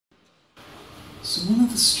So one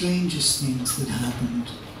of the strangest things that happened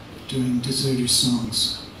during Deserter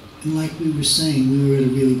Songs, and like we were saying, we were at a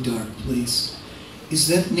really dark place, is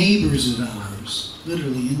that neighbors of ours,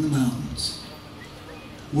 literally in the mountains,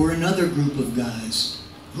 were another group of guys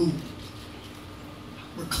who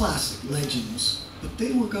were classic legends, but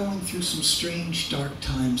they were going through some strange dark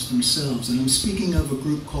times themselves, and I'm speaking of a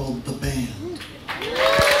group called The Band.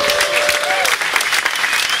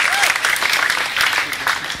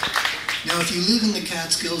 Now, if you live in the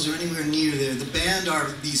Catskills or anywhere near there, the Band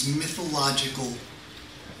are these mythological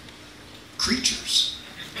creatures.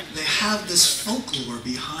 They have this folklore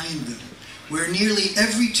behind them, where nearly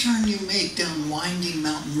every turn you make down winding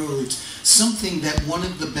mountain roads, something that one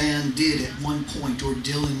of the band did at one point, or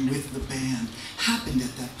Dylan with the band, happened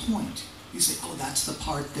at that point. You say, oh, that's the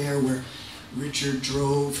part there where Richard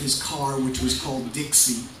drove his car, which was called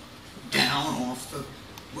Dixie, down off the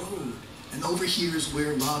road. And over here is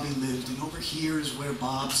where Bobby lived, and over here is where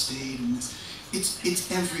Bob stayed. And it's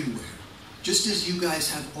everywhere. Just as you guys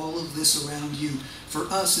have all of this around you, for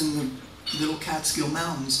us in the Little Catskill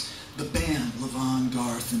Mountains, the band, Levon,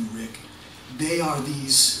 Garth, and Rick, they are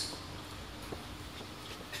these,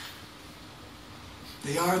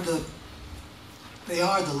 they are the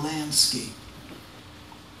landscape.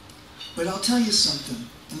 But I'll tell you something,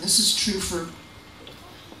 and this is true for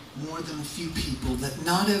more than a few people, that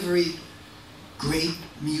not every great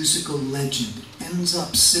musical legend ends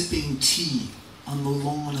up sipping tea on the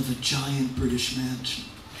lawn of a giant British mansion.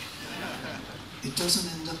 It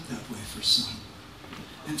doesn't end up that way for some.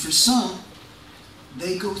 And for some,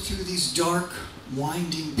 they go through these dark,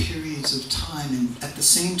 winding periods of time, and at the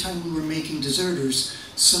same time we were making Deserters,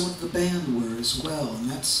 some of the band were as well, and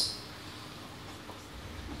that's,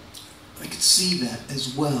 I could see that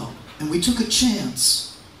as well. And we took a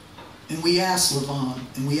chance, and we asked Levon,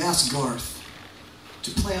 and we asked Garth to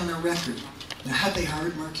play on their record. Now, had they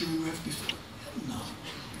heard Mercury Rev before? No,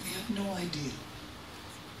 they had no idea.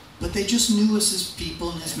 But they just knew us as people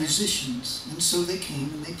and as musicians, and so they came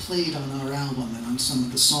and they played on our album and on some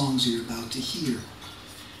of the songs you're about to hear.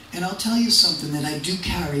 And I'll tell you something that I do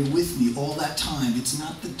carry with me all that time. It's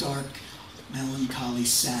not the dark, melancholy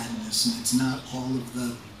sadness, and it's not all of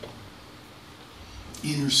the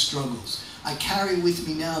inner struggles. I carry with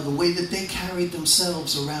me now the way that they carried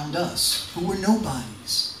themselves around us, who were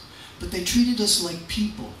nobodies. But they treated us like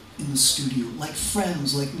people in the studio, like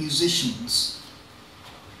friends, like musicians.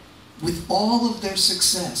 With all of their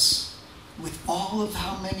success, with all of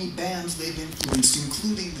how many bands they've influenced,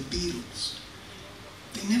 including the Beatles,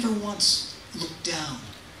 they never once looked down.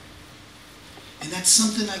 And that's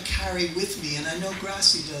something I carry with me, and I know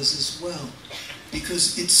Grassy does as well.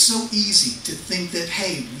 Because it's so easy to think that,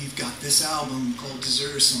 hey, we've got this album called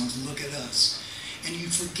Deserter Songs, look at us. And you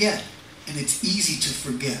forget, and it's easy to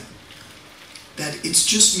forget, that it's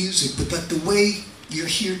just music, but that the way you're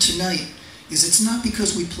here tonight is it's not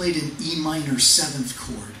because we played an E minor 7th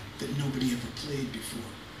chord that nobody ever played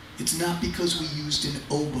before. It's not because we used an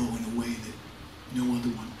oboe in a way that no other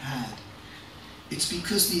one had. It's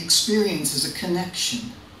because the experience is a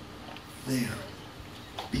connection there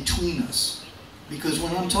between us. Because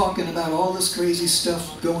when I'm talking about all this crazy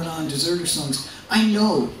stuff going on in Deserter Songs, I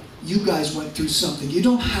know you guys went through something. You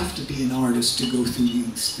don't have to be an artist to go through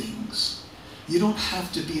these things. You don't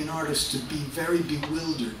have to be an artist to be very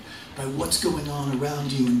bewildered by what's going on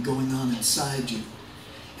around you and going on inside you.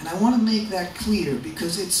 And I want to make that clear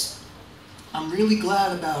because I'm really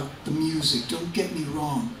glad about the music, don't get me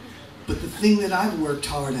wrong. But the thing that I've worked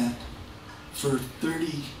hard at for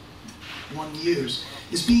 31 years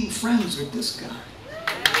is being friends with this guy. And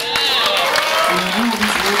I know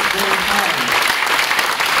he's worked very hard.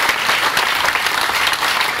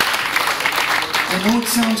 I know it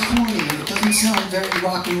sounds corny, and it doesn't sound very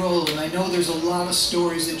rock and roll, and I know there's a lot of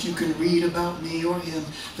stories that you can read about me or him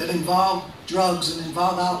that involve drugs and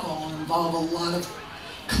involve alcohol and involve a lot of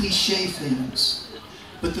cliche things.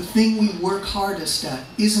 But the thing we work hardest at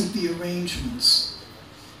isn't the arrangements.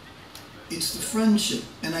 It's the friendship.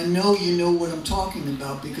 And I know you know what I'm talking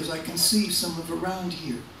about because I can see some of around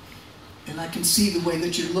here. And I can see the way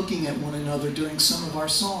that you're looking at one another during some of our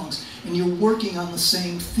songs. And you're working on the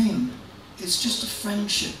same thing. It's just a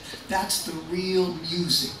friendship. That's the real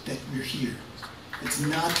music that we're here. It's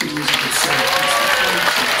not the music itself, it's the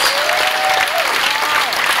friendships.